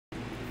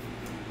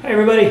Hi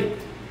everybody,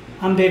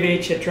 I'm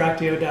daveh at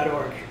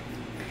Dractio.org.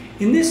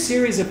 In this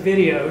series of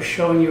videos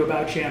showing you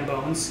about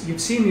jambonz,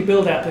 you've seen me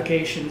build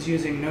applications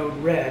using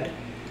Node-RED,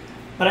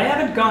 but I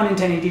haven't gone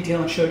into any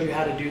detail and showed you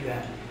how to do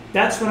that.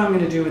 That's what I'm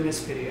going to do in this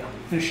video.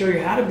 I'm going to show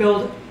you how to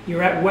build your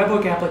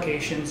webhook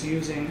applications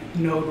using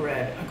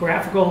Node-RED, a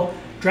graphical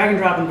drag and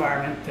drop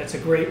environment that's a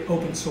great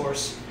open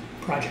source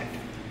project.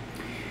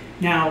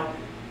 Now,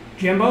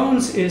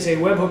 jambonz is a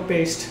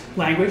webhook-based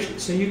language,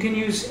 so you can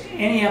use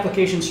any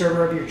application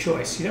server of your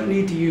choice. You don't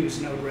need to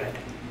use Node-RED.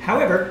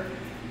 However,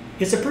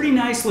 it's a pretty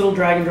nice little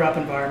drag and drop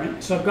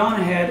environment, so I've gone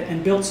ahead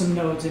and built some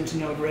nodes into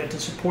Node-RED to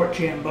support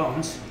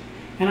jambonz,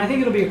 and I think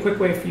it'll be a quick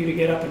way for you to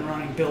get up and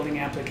running building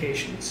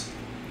applications.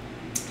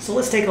 So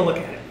let's take a look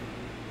at it.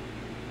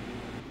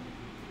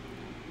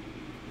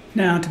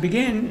 Now, to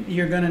begin,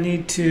 you're going to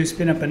need to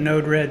spin up a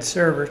Node-RED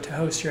server to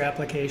host your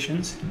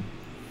applications.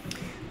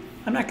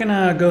 I'm not going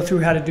to go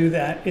through how to do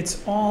that.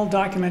 It's all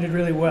documented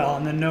really well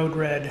on the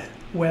Node-RED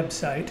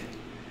website.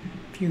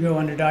 If you go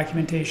under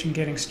documentation,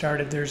 getting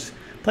started, there's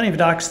plenty of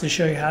docs to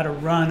show you how to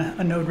run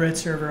a Node-RED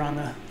server on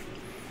the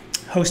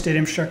hosted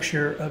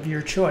infrastructure of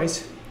your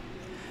choice.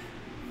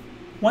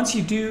 Once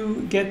you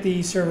do get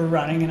the server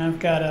running, and I've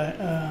got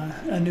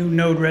a new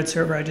Node-RED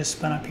server I just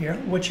spun up here,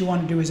 what you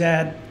want to do is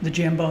add the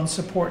jambonz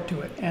support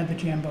to it, add the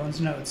jambonz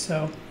nodes.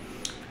 So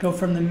go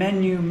from the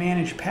menu,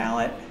 Manage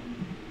Palette,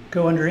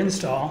 go under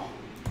Install,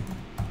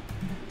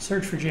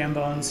 search for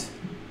jambonz,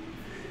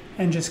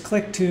 and just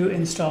click to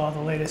install the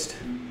latest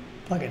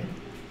plugin.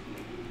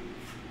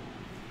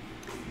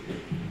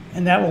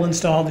 And that will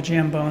install the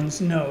jambonz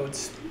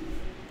nodes.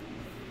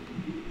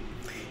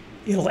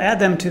 It'll add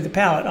them to the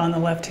palette on the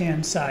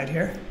left-hand side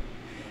here,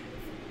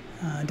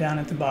 down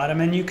at the bottom.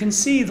 And you can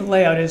see the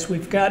layout is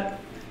we've got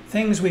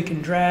things we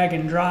can drag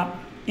and drop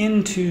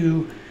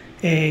into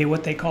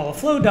what they call a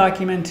flow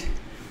document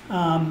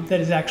that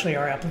is actually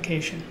our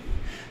application.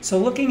 So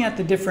looking at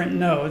the different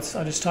nodes,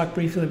 I'll just talk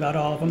briefly about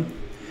all of them.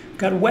 We've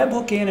got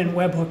webhook in and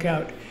webhook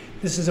out.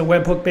 This is a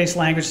webhook-based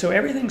language, so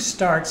everything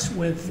starts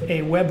with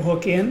a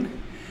webhook in,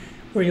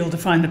 where you'll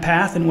define the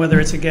path and whether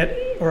it's a get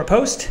or a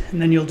post,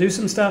 and then you'll do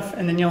some stuff,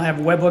 and then you'll have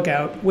webhook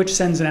out, which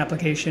sends an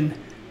application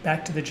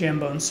back to the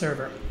jambonz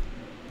server.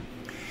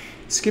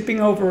 Skipping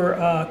over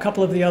a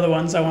couple of the other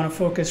ones, I want to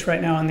focus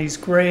right now on these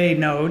gray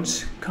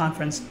nodes,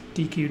 conference,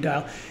 DQ,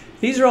 dial.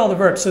 These are all the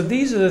verbs. So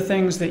these are the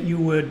things that you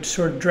would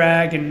sort of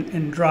drag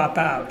and drop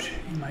out.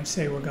 You might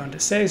say we're going to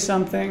say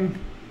something,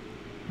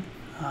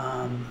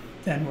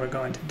 then we're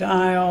going to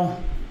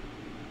dial,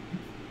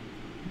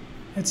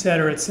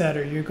 etc.,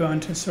 etc. You're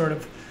going to sort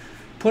of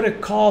put a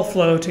call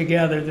flow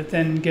together that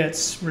then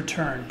gets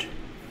returned.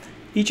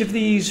 Each of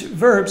these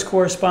verbs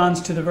corresponds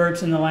to the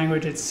verbs in the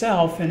language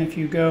itself, and if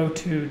you go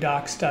to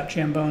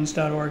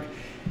docs.jambonz.org,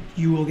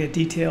 you will get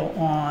detail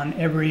on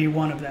every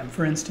one of them.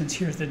 For instance,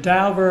 here's the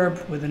dial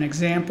verb with an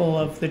example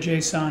of the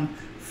JSON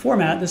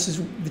format. This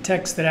is the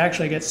text that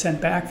actually gets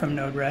sent back from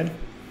Node-RED.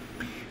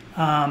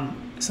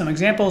 Some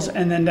examples,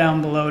 and then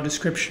down below,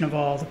 description of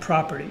all the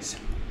properties.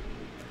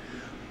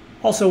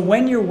 Also,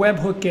 when your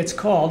webhook gets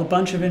called, a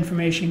bunch of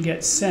information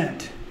gets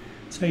sent.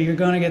 So you're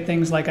going to get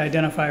things like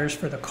identifiers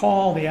for the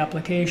call, the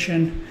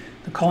application,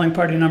 the calling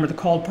party number, the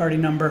called party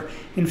number.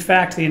 In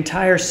fact, the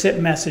entire SIP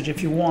message,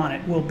 if you want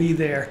it, will be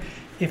there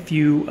if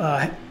you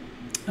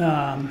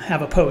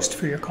have a post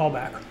for your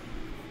callback.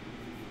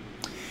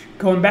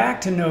 Going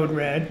back to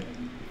Node-RED,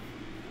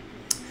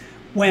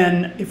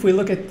 if we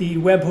look at the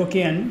webhook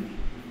in,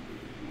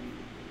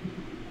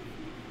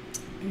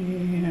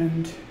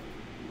 and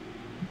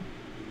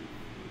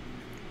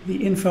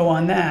the info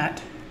on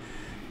that,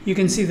 you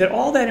can see that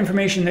all that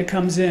information that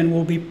comes in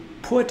will be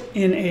put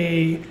in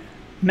a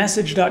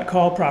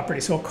message.call property,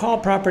 so a call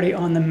property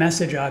on the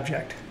message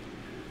object.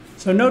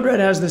 So Node-RED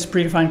has this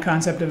predefined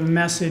concept of a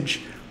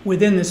message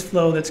within this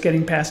flow that's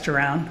getting passed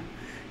around.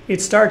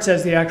 It starts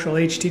as the actual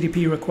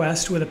HTTP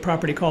request with a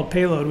property called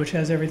payload, which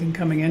has everything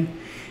coming in.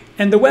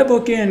 And the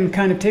webhook in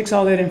kind of takes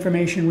all that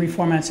information,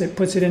 reformats it,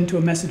 puts it into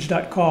a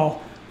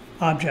message.call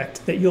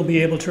object that you'll be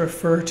able to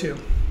refer to.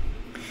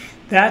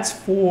 That's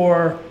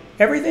for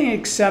everything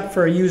except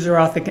for a user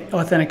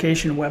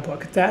authentication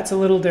webhook. That's a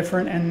little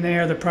different, and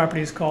there the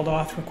property is called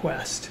auth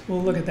request.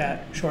 We'll look at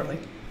that shortly.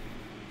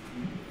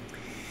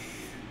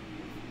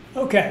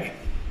 Okay,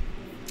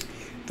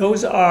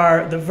 those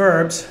are the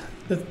verbs.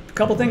 The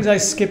couple things I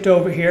skipped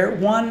over here.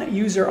 One,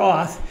 user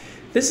auth.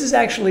 This is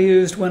actually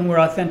used when we're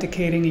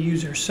authenticating a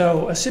user,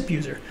 so a SIP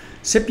user.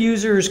 SIP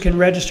users can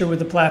register with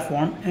the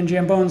platform, and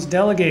jambonz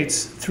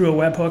delegates through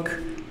a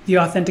webhook the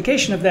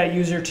authentication of that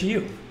user to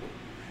you.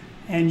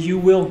 And you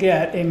will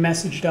get a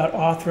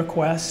message.auth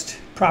request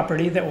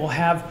property that will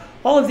have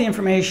all of the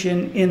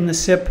information in the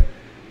SIP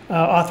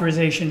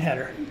authorization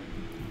header.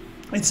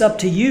 It's up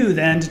to you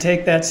then to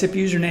take that SIP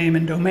username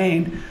and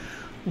domain,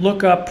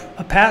 look up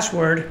a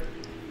password,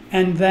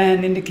 and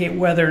then indicate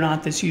whether or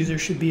not this user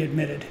should be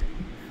admitted.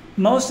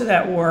 Most of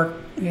that work,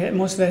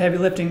 most of that heavy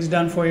lifting is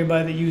done for you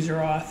by the user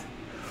auth.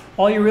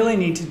 All you really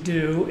need to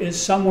do is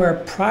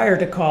somewhere prior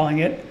to calling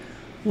it,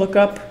 look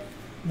up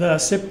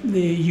the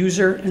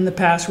user and the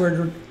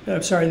password,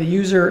 the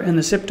user and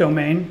the SIP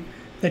domain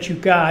that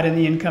you've got in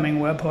the incoming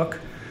webhook.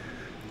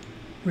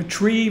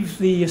 Retrieve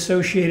the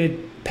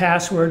associated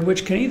password,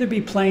 which can either be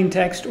plain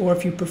text or,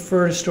 if you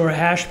prefer to store a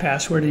hash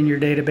password in your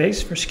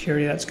database for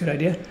security, that's a good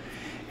idea.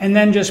 And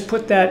then just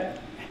put that,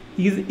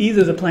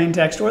 either the plain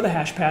text or the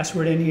hash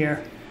password in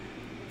here,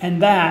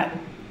 and that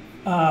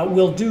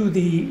will do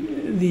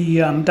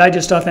the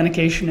digest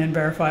authentication and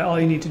verify. All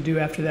you need to do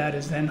after that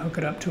is then hook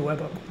it up to a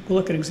webhook. We'll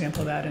look at an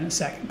example of that in a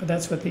second, but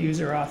that's what the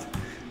user auth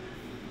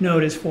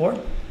node is for.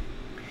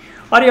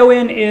 Audio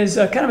in is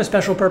kind of a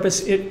special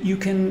purpose. You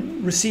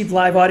can receive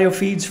live audio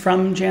feeds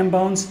from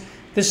jambonz.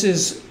 This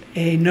is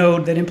a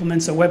node that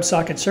implements a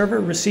WebSocket server,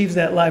 receives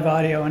that live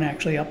audio, and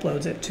actually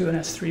uploads it to an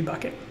S3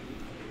 bucket.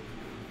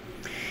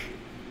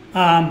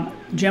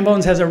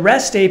 Jambonz has a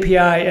REST API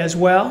as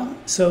well.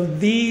 So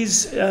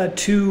these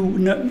two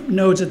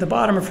nodes at the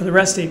bottom are for the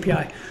REST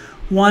API.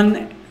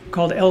 One,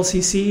 called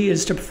LCC,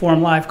 is to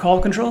perform live call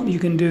control. You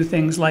can do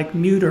things like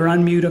mute or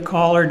unmute a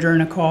caller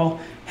during a call,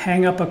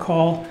 hang up a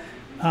call,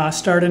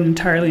 start an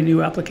entirely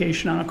new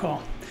application on a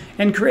call.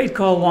 And create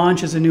call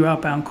launches a new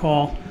outbound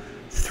call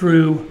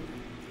through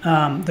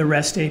the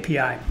REST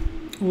API.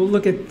 We'll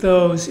look at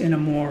those in a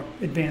more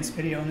advanced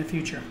video in the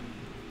future.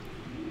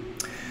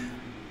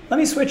 Let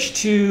me switch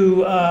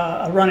to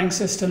a running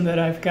system that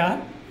I've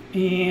got,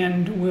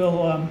 and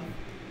we'll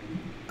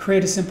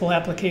create a simple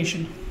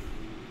application.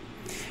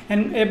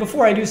 And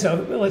before I do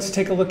so, let's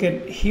take a look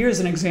at, here's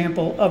an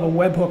example of a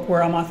webhook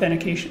where I'm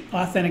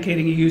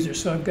authenticating a user.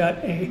 So I've got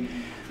a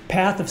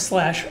path of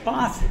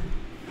 /auth,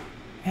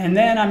 and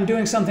then I'm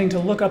doing something to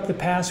look up the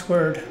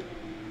password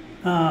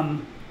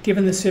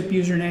given the SIP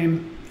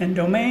username and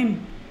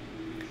domain.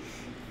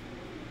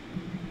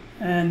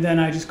 And then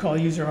I just call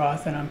user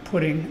auth, and I'm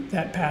putting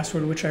that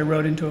password, which I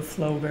wrote into a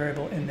flow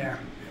variable, in there.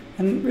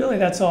 And really,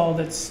 that's all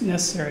that's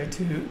necessary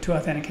to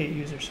authenticate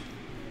users.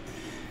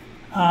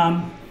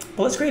 But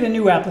let's create a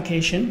new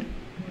application.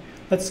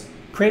 Let's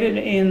create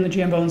it in the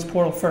jambonz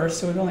portal first.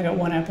 So we've only got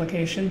one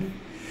application.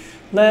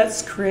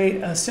 Let's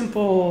create a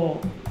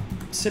simple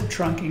SIP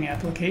trunking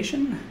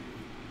application.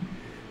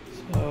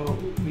 So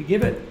we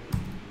give it,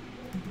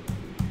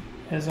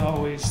 as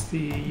always,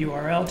 the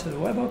URL to the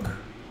webhook.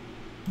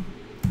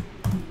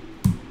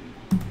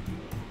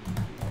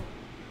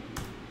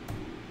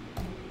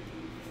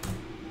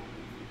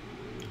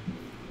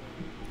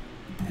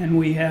 And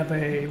we have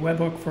a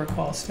webhook for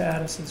call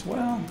status as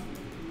well.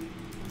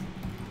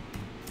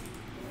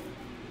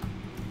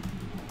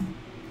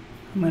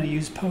 I'm going to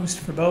use post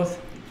for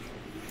both.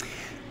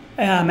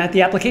 At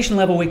the application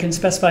level, we can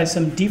specify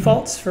some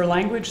defaults for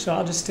language, so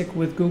I'll just stick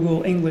with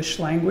Google English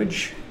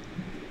Language.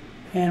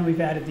 And we've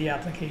added the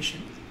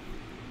application.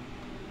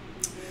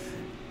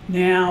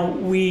 Now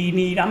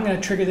I'm going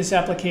to trigger this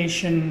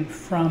application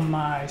from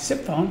my SIP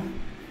phone.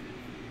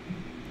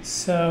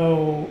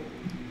 So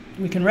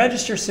we can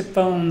register SIP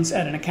phones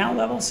at an account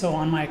level. So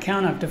on my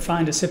account, I've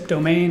defined a SIP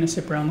domain, a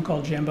SIP realm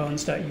called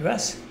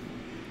jambonz.us.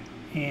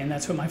 And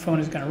that's what my phone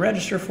is going to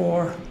register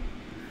for.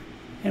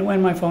 And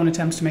when my phone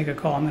attempts to make a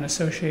call, I'm going to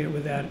associate it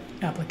with that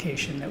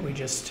application that we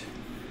just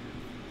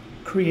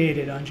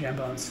created on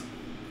jambonz.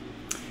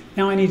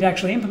 Now I need to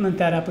actually implement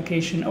that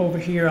application over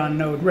here on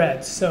node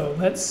red. So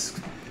let's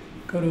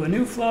go to a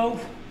new flow.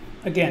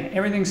 Again,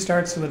 everything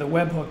starts with a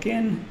webhook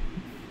in,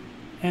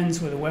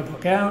 ends with a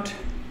webhook out.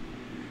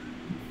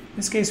 In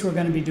this case, we're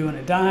going to be doing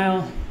a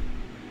dial.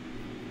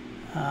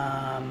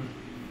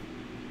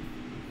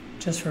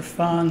 Just for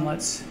fun,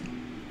 let's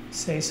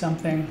say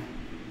something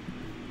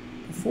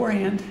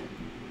beforehand.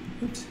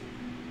 Oops.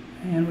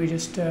 And we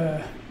just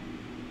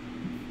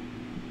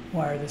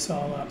wire this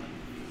all up.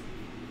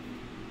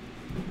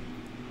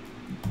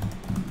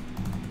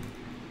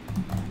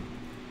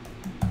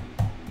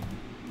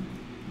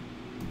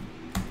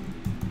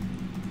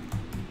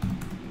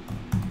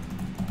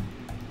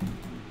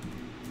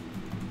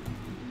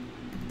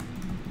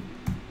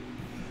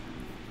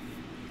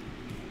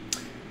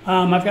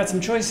 I've got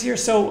some choices here,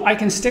 so I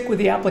can stick with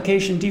the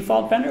application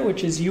default vendor,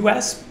 which is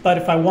US, but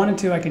if I wanted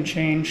to, I can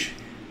change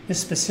this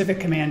specific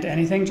command to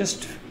anything.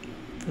 Just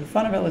for the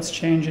fun of it, let's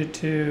change it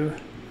to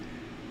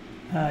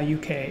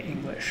UK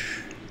English.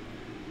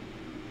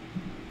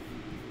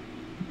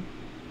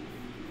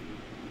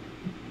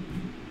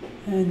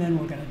 And then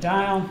we're going to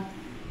dial.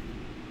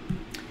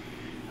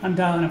 I'm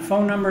dialing a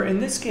phone number. In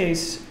this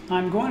case,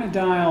 I'm going to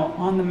dial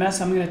on the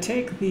mess. I'm going to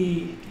take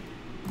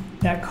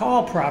that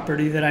call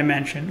property that I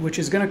mentioned, which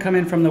is going to come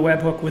in from the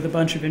webhook with a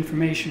bunch of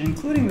information,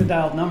 including the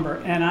dialed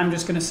number, and I'm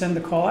just going to send the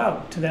call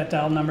out to that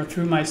dialed number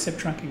through my SIP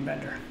trunking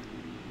vendor.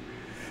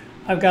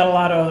 I've got a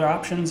lot of other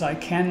options I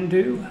can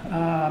do.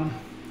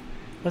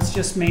 Let's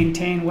just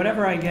maintain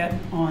whatever I get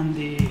on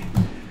the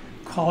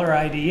caller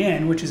ID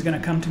in, which is going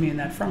to come to me in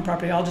that front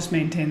property. I'll just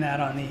maintain that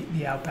on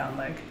the outbound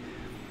leg.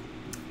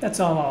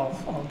 That's all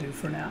I'll do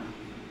for now.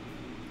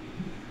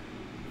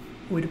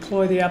 We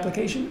deploy the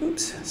application.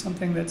 Oops,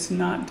 something that's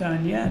not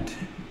done yet.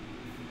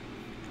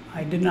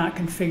 I did not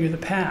configure the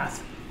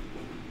path.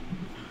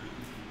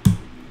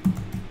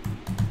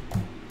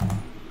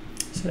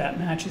 So that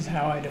matches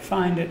how I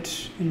defined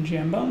it in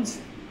jambonz.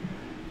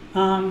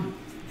 And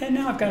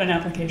now I've got an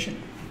application.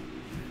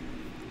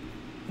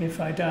 If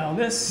I dial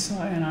this,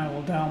 and I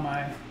will dial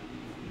my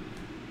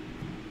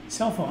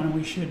cell phone, and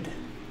we should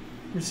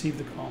receive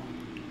the call.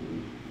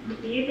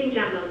 Using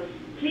jambonz.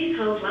 Please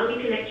hold while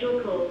we connect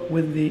your call.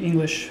 With the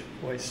English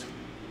voice.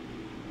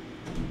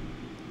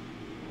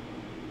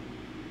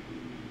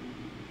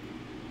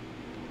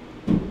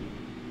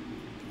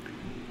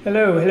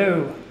 Hello,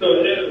 hello.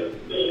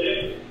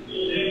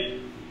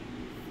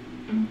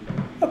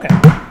 Okay.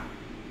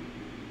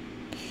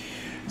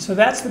 So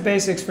that's the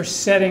basics for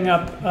setting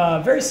up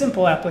a very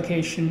simple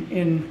application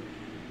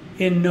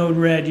in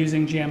Node-RED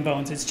using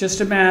jambonz. It's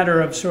just a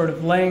matter of sort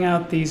of laying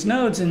out these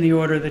nodes in the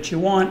order that you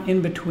want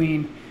in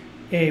between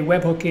a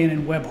webhook in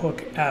and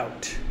webhook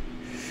out.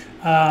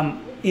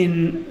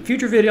 In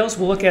future videos,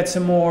 we'll look at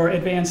some more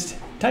advanced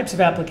types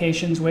of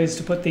applications, ways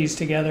to put these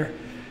together,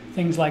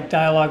 things like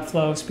dialog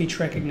flow, speech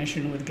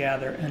recognition with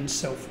gather, and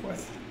so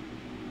forth.